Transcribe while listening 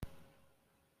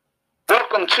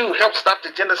Welcome to Help Stop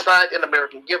the Genocide in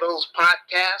American Ghettos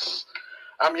podcast.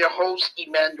 I'm your host,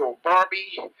 Emmanuel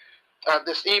Barbie.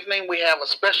 This evening we have a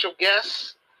special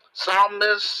guest,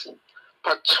 Psalmist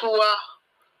Patua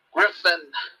Griffin.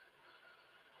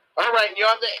 All right, you're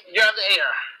on the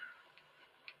air.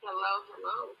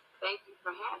 Hello. Thank you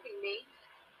for having me.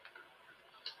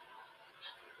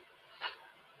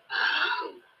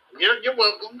 You're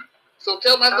welcome. So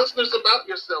tell my listeners about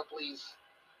yourself, please.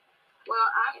 Well,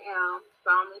 I am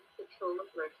Psalmist Patua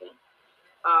Griffin.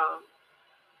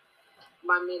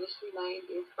 My ministry name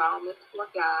is Psalmist for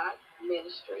God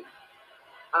Ministry.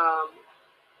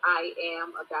 I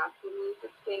am a gospel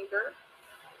music singer.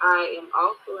 I am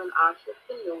also an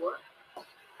entrepreneur.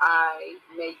 I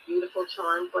make beautiful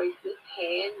charm bracelets,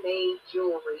 handmade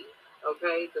jewelry.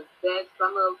 Okay,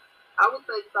 I would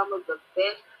say some of the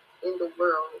best in the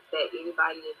world that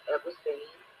anybody has ever seen.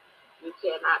 You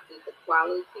cannot beat the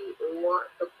quality or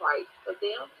the price of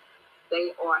them.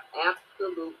 They are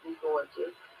absolutely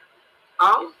gorgeous.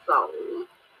 Also,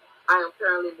 I am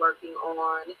currently working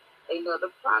on another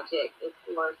project as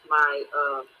far as my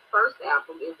first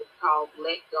album. It was called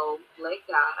Let Go, Let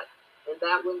God, and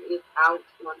that one is out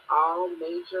on all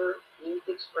major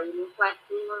music streaming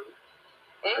platforms,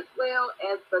 as well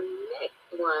as the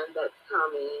next one that's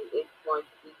coming is going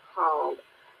to be called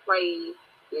Praise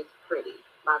is Pretty.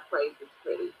 My Praise is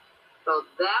Pretty. So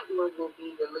that one will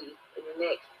be released in the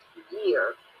next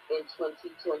year in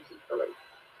 2023.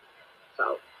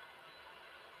 So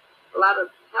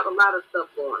have a lot of stuff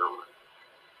going on.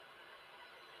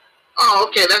 Oh,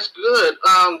 okay, that's good.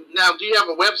 Now, do you have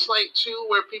a website too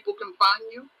where people can find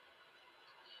you?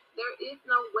 There is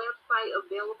no website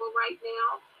available right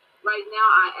now. Right now,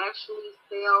 I actually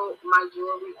sell my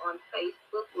jewelry on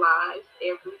Facebook Live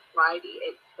every Friday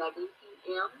at 7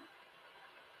 p.m.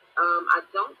 I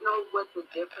don't know what the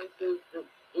difference is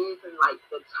in like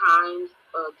the times,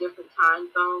 different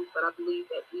time zones, but I believe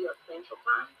that we are Central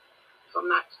Time. So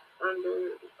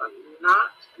if I'm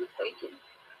not mistaken.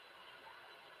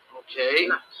 Okay.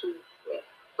 Not too bad.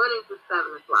 But it's at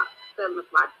 7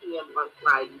 o'clock p.m. on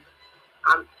Fridays.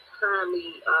 I'm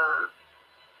currently a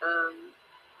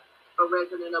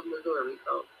resident of Missouri,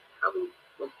 so I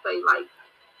would say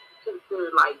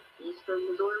considered like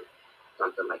Eastern Missouri,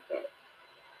 something like that.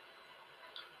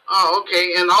 Oh,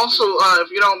 okay. And also,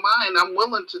 if you don't mind, I'm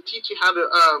willing to teach you how to,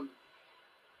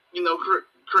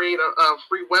 create a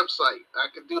free website. I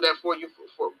could do that for you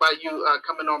by you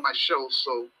coming on my show.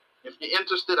 So, if you're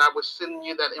interested, I would send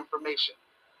you that information.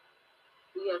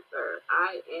 Yes, sir.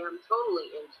 I am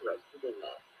totally interested in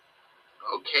that.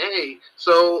 Okay.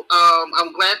 So,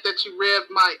 I'm glad that you read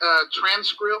my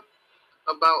transcript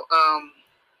about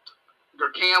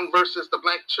Durkheim versus the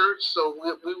Black Church. So,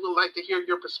 we would like to hear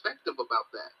your perspective about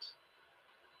that.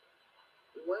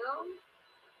 Well,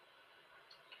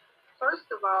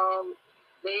 first of all,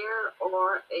 there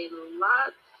are a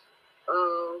lot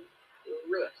of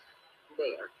rifts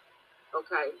there.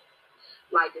 Okay,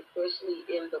 like especially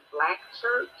in the Black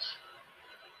church.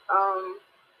 Um,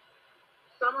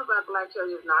 some of our Black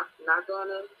churches, not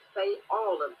gonna say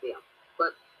all of them,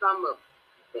 but some of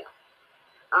them.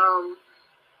 Um,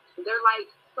 they're like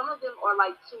some of them are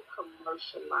like too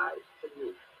commercialized to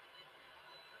me.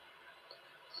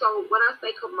 So when I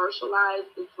say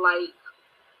commercialized, it's like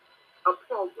a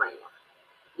program.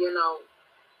 You know,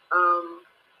 um,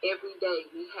 every day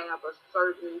we have a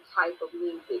certain type of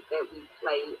music that we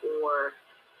play, or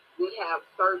we have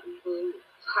certain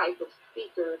type of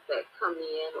speakers that come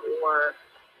in, or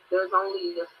there's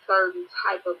only a certain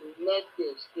type of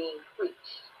message being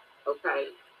preached.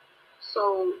 Okay,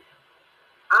 so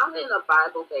I'm in a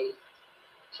Bible-based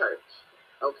church.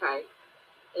 Okay,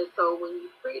 and so when you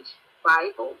preach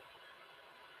Bible,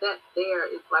 that there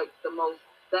is like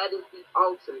that is the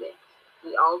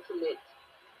ultimate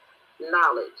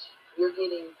knowledge. You're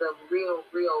getting the real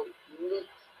meat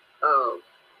of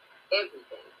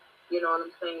everything. You know what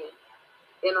I'm saying?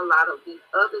 In a lot of these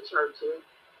other churches,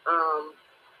 um,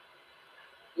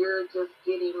 you're just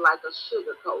getting like a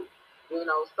sugar coat,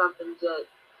 something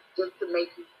just to make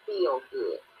you feel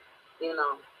good, you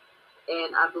know.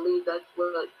 And I believe that's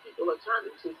what people are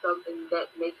turning to, something that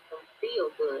makes them feel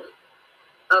good,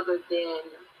 other than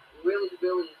really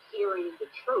hearing the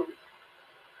truth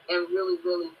and really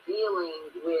dealing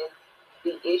with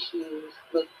the issues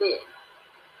within.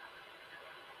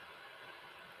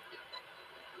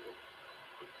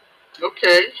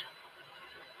 Okay.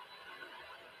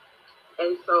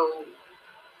 And so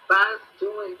by us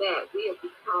doing that, we have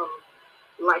become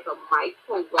like a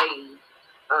microwave,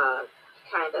 uh,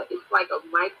 it's like a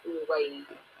microwave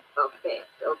effect,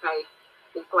 okay?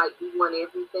 It's like we want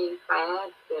everything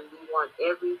fast and we want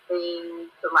everything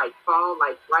to like fall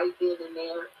like right then and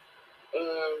there.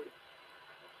 And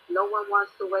no one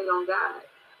wants to wait on God.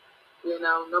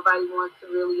 Nobody wants to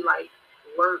really like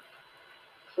work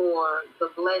for the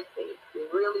blessing. You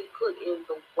really put in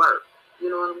the work. You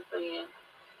know what I'm saying?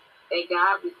 And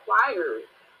God requires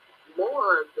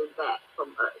more than that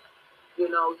from us. He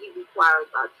requires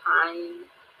our time.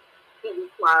 He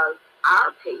requires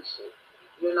our patience.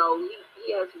 He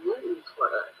has rules for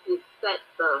us. He sets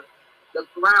the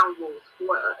ground rules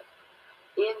for us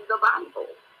in the Bible.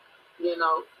 You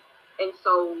know, and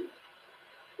so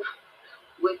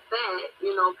with that,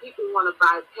 people want to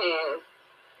bypass.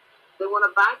 They want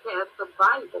to bypass the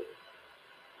Bible.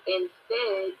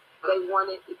 Instead, they want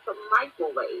it to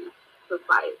microwave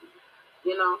society.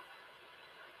 You know,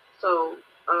 so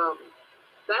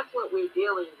that's what we're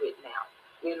dealing with now.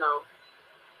 You know,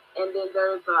 and then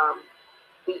there's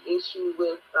the issue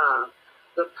with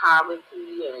the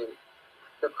poverty and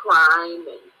the crime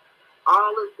and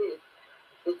all of this.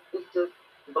 It's just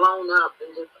blown up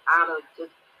and just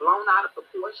blown out of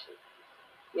proportion.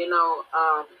 You know,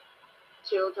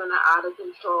 children are out of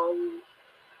control.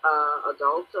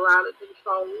 Adults are out of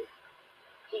control.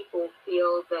 People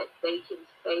feel that they can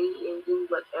say and do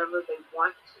whatever they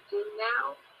want to do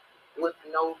now with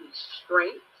no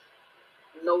restraint,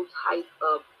 no type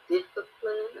of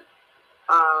discipline,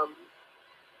 um,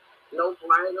 no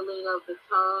bridling of the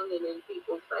tongue. And then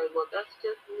people say, well, that's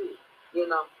just me, you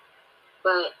know.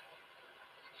 But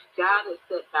God has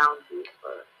set boundaries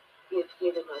for us. He has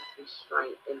given us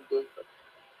restraint and discipline.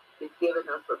 He's given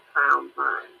us a sound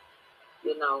mind,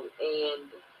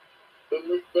 and in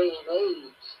this day and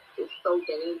age, it's so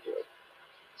dangerous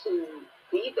to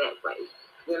be that way,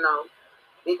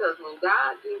 because when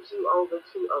God gives you over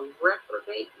to a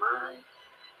reprobate mind,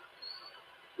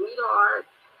 sweetheart,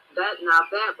 that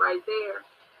right there,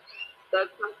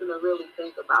 that's something to really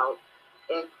think about.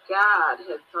 And God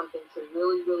has something to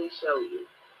really, really show you,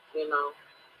 you know.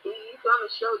 He's going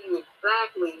to show you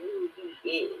exactly who he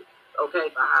is, okay,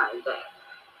 behind that.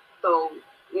 So,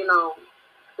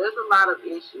 there's a lot of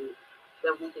issues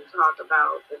that we can talk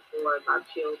about as far as our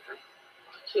children.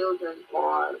 Children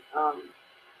are,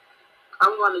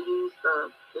 I'm going to use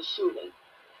the shooting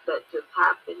that just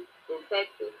happened in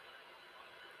Texas.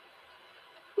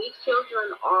 A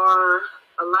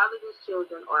lot of these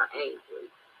children are angry.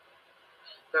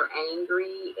 They're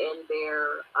angry and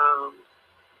they're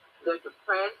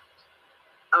depressed.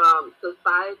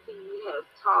 Society has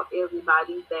taught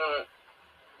everybody that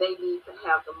they need to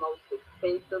have the most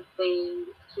expensive things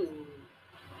to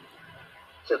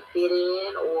fit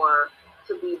in or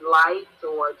to be liked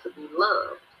or to be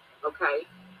loved. Okay,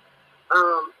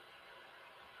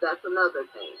 that's another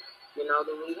thing. Then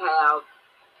we have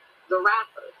the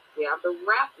rappers. We have the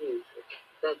rap music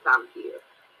that's out here,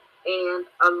 and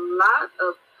a lot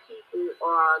of people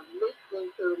are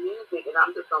listening to the music, and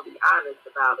I'm just gonna be honest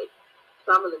about it.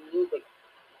 Some of the music,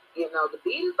 the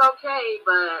beat is okay,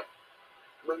 but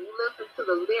when you listen to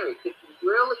the lyrics, if you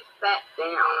really sat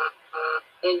down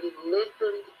and you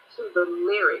listened to the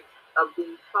lyrics of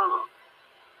these songs,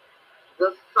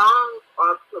 the songs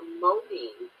are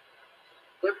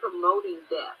they're promoting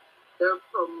death. They're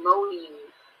promoting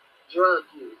drug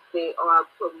use. They are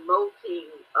promoting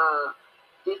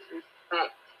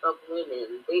disrespect of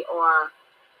women. They are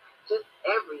just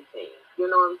everything. You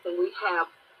know what I'm saying? We have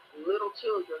little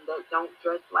children that don't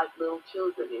dress like little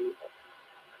children anymore.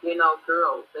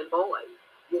 Girls and boys.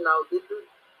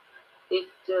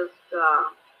 It's just,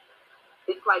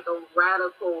 it's like a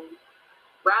radical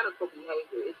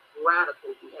behavior. It's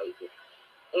radical behavior.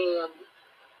 And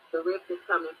the rift is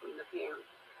coming from the parents.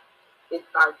 It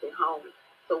starts at home.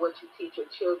 So what you teach your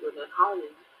children at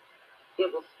home,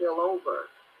 it will spill over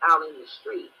out in the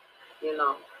street, And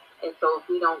so if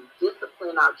we don't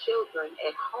discipline our children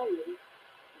at home,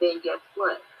 then guess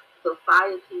what?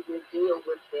 Society will deal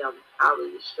with them out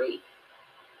in the street.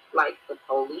 Like the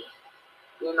police,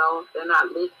 if they're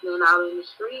not listening out in the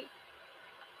street,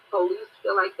 police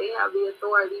feel like they have the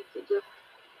authority to just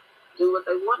do what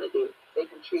they want to do. They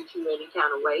can treat you any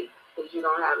kind of way because you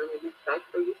don't have any respect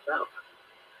for yourself.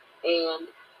 And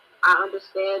I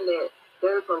understand that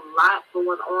there's a lot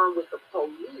going on with the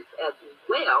police as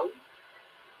well.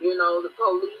 The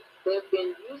police, they've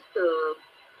been used to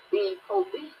being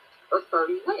policed a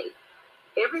certain way.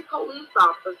 Every police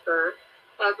officer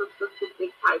has a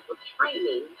specific type of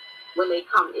training when they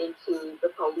come into the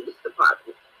police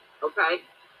department, okay?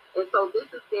 And so this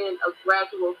has been a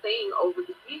gradual thing over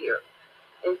the years.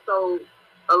 And so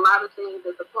a lot of things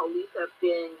that the police have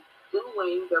been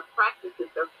doing, their practices,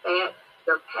 their past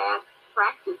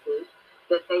practices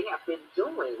that they have been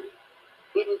doing,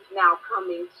 it is now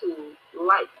coming to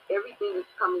light. Everything is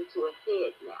coming to a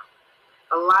head now.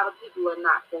 A lot of people are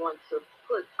not going to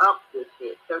put up with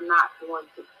it. They're not going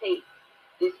to take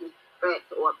disrespect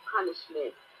or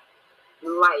punishment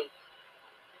like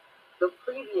the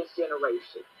previous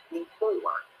generation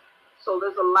before. So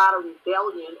there's a lot of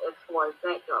rebellion as far as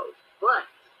that goes. But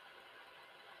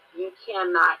you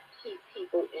cannot keep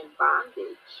people in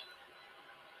bondage.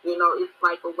 You know, it's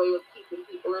like a way of keeping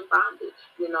people in bondage.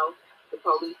 You know, the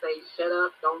police say, shut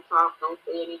up, don't talk, don't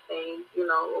say anything, you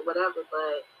know, or whatever.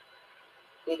 But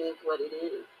it is what it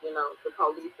is. You know, the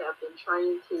police have been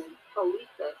trained to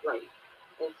police that way.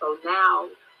 And so now,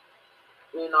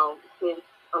 you know, since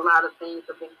a lot of things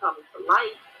have been coming to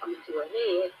light, coming to a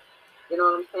head, you know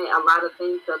what I'm saying? A lot of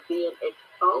things are being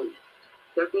exposed.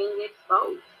 They're being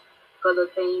exposed for the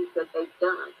things that they've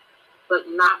done. But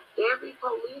not every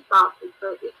police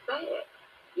officer is bad.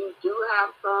 You do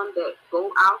have some that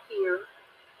go out here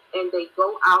and they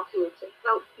go out here to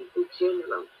help people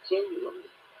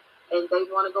genuinely. And they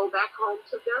want to go back home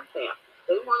to their families.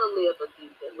 They want to live a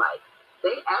decent life.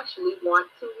 They actually want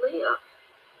to live.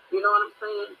 You know what I'm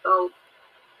saying? So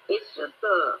it's just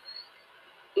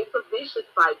it's a vicious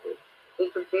cycle.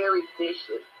 It's a very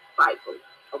vicious cycle.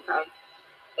 Okay?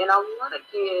 And I want to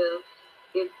give,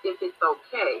 if it's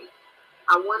okay,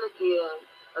 I want to give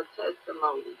a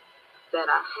testimony that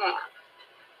I have.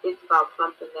 It's about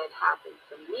something that happened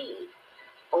to me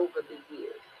over the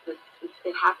years.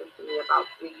 It happened to me about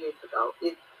 3 years ago.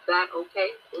 Is that okay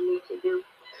for me to do?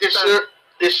 It sure,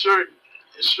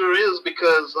 it sure is,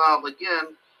 because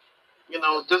again, you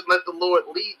know, just let the Lord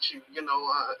lead you. You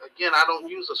know, again, I don't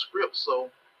use a script, so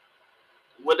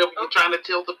whatever you're trying to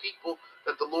tell the people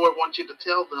that the Lord wants you to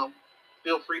tell them,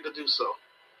 feel free to do so.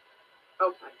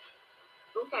 Okay.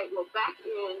 Okay. Well, back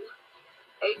in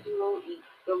April, it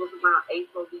was around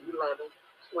April the 11th,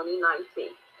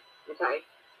 2019. Okay.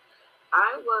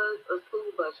 I was a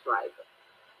school bus driver.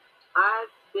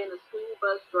 I've been a school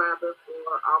bus driver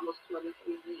for almost 23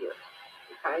 years.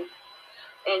 Okay.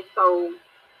 And so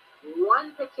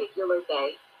one particular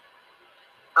day,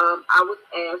 I was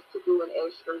asked to do an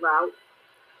extra route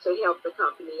to help the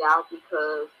company out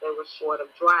because they were short of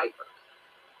drivers.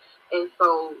 And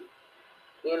so,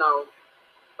 you know,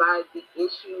 by the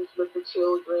issues with the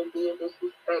children being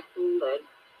disrespectful, and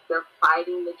they're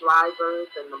fighting the drivers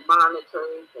and the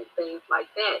monitors and things like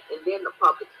that. And then the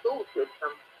public school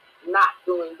system not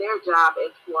doing their job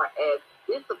as far as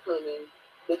disciplining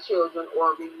the children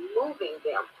or removing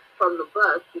them from the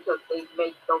bus because they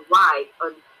make the ride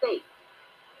unsafe.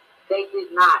 They did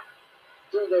not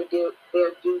do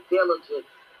their due diligence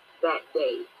that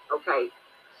day. Okay,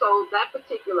 so that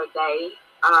particular day,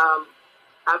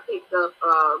 I picked up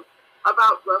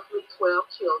about roughly 12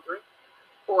 children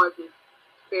for this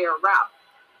fair route.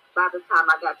 By the time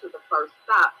I got to the first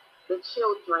stop, the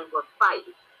children were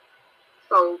fighting.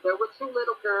 So there were two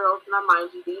little girls. Now,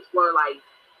 mind you, these were like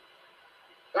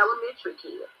elementary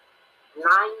kids, 9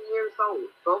 years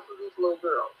old, both of these little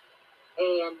girls.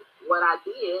 And what I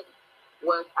did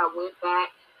was I went back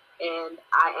and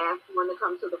I asked one to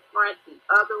come to the front. The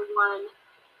other one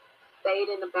stayed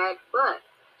in the back, but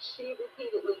she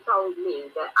repeatedly told me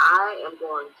that I am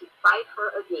going to fight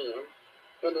her again,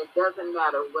 and it doesn't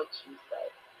matter what you say.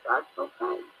 That's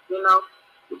okay. You know,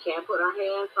 we can't put our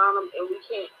hands on them, and we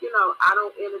can't, you know, I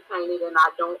don't entertain it, and I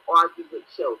don't argue with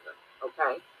children,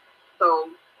 okay? So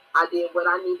I did what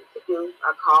I needed to do.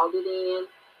 I called it in,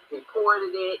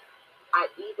 reported it. I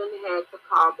even had to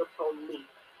call the police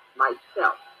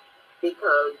myself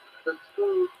because the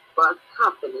school bus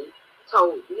company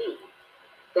told me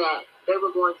that they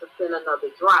were going to send another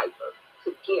driver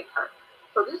to get her.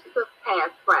 So this is just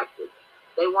past practice.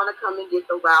 They want to come and get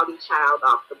the rowdy child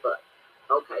off the bus.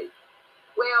 Okay.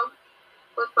 Well,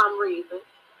 for some reason,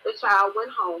 the child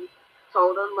went home,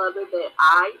 told her mother that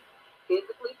I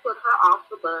physically put her off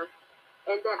the bus,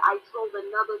 and that I told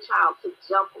another child to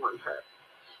jump on her.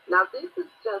 Now, this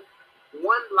is just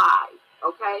one lie,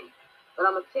 okay? But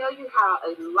I'm going to tell you how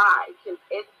a lie can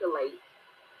escalate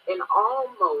and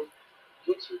almost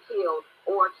get you killed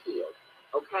or killed,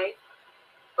 okay?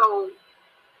 So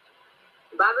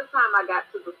by the time I got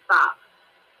to the stop,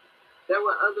 there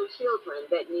were other children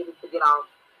that needed to get off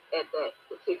at that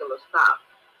particular stop.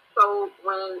 So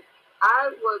when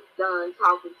I was done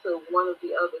talking to one of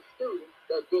the other students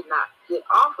that did not get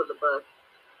off of the bus,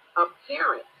 a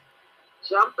parent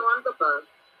jumped on the bus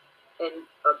and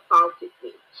assaulted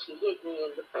me. She hit me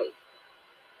in the face.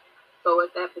 So at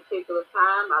that particular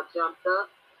time, I jumped up.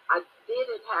 I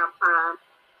didn't have time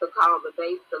to call the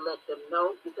base to let them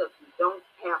know because we don't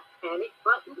have panic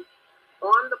buttons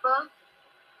on the bus.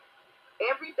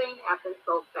 Everything happened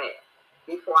so fast.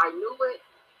 Before I knew it,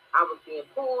 I was being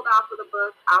pulled off of the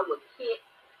bus. I was hit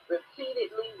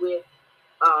repeatedly with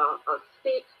a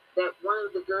stick that one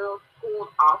of the girls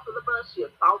pulled off of the bus. She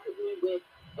assaulted me with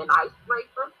an ice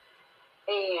scraper.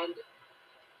 And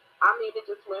I mean, it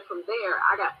just went from there.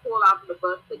 I got pulled off of the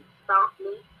bus. They stomped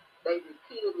me. They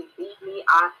repeatedly beat me.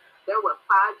 There were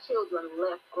 5 children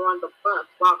left on the bus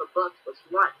while the bus was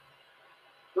running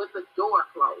with the door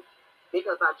closed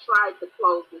because I tried to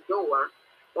close the door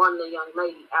on the young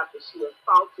lady after she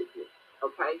assaulted me.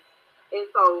 Okay? And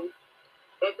so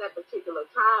at that particular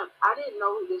time, I didn't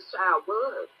know who this child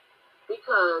was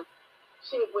because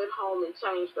she went home and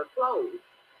changed her clothes.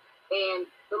 And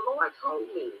the Lord told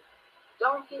me,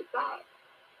 don't hit back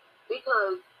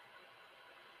because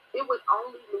it would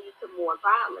only lead to more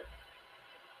violence.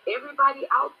 Everybody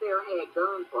out there had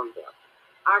guns on them.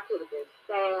 I could have been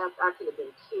stabbed. I could have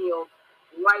been killed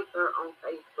right there on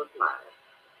Facebook Live.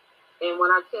 And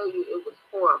when I tell you it was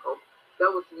horrible,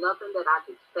 there was nothing that I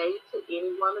could say to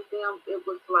any one of them. It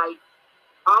was like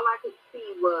all I could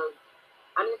see was,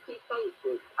 I didn't see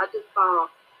faces. I just saw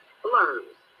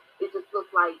blurs. It just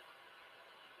looked like,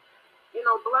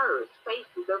 blurs,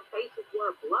 faces. Their faces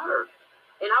were blurred.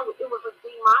 And it was a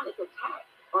demonic attack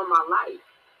on my life.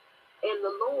 And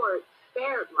the Lord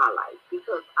spared my life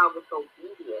because I was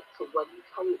obedient to what He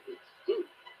told me to do.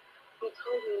 He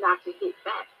told me not to hit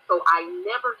back. So I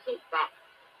never hit back.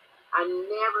 I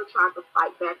never tried to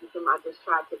fight back with him. I just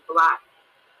tried to block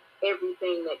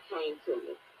everything that came to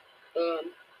me.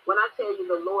 And when I tell you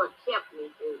the Lord kept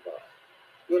me through that,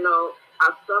 I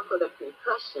suffered a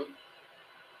concussion.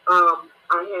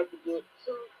 I had to get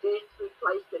 2 discs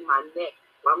replaced in my neck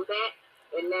from that.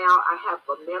 And now I have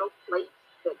a metal plate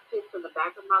that sits in the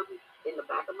back of my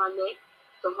neck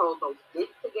to hold those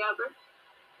discs together.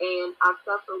 And I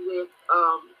suffer with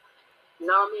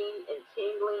numbing and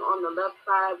tingling on the left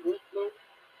side, weakness,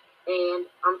 and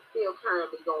I'm still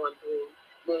currently going through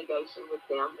litigation with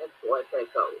them as far as that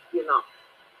goes,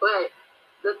 But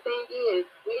the thing is,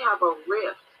 we have a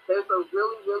rift. There's a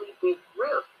really, really big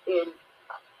rift in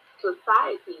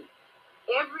society.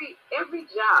 Every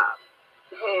job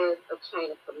has a chain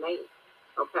of command,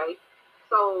 okay?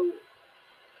 So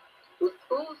the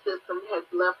school system has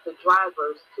left the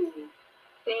drivers to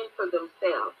fend for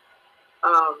themselves.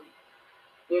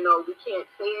 We can't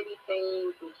say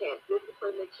anything. We can't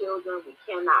discipline the children. We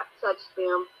cannot touch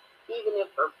them. Even if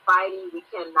they're fighting, we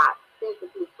cannot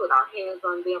physically put our hands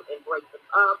on them and break them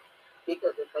up.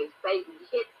 Because if they say we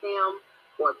hit them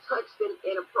or touch them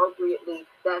inappropriately,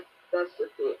 that's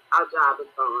just it. Our job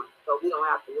is gone. So we don't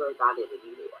have to worry about it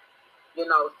anymore.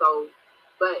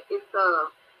 But it's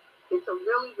a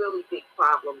really, really big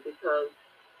problem because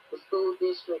the school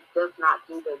district does not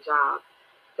do their job.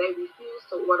 They refuse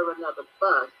to order another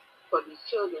bus for these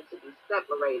children to be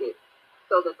separated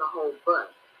so that the whole bus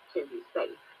can be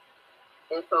safe.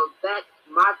 And so that's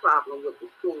my problem with the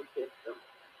school system.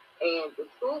 And the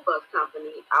school bus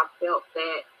company, I felt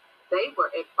that they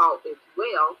were at fault as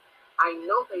well. I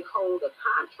know they hold a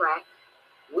contract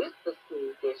with the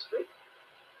school district,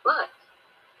 but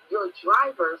your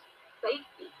driver's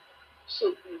safety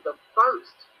should be the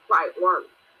first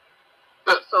priority.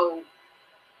 So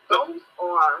those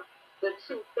are the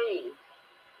 2 things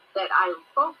that I am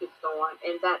focused on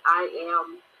and that I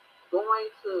am going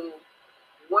to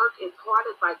work as hard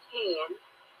as I can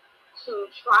to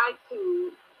try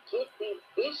to get these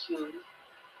issues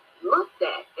looked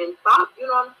at and thought, you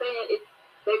know what I'm saying?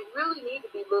 They really need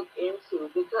to be looked into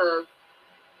because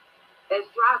as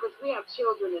drivers, we have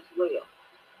children as well.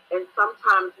 And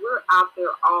sometimes we're out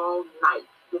there all night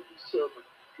with these children.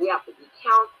 We have to be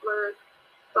counselors.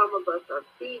 Some of us are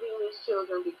feeding these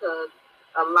children because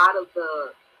a lot of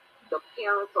the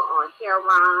parents are on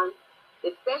heroin,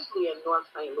 especially in North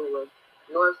St. Louis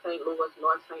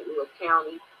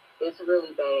County. It's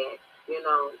really bad,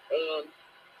 And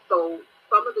so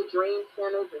some of the dream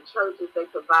centers and churches, they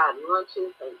provide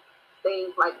lunches and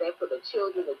things like that for the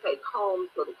children to take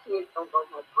home so the kids don't go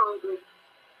home hungry.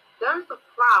 There's a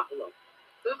problem.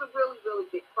 There's a really, really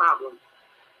big problem.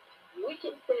 We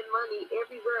can send money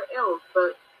everywhere else,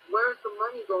 but where's the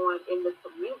money going in the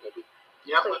community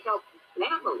to help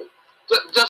families? Just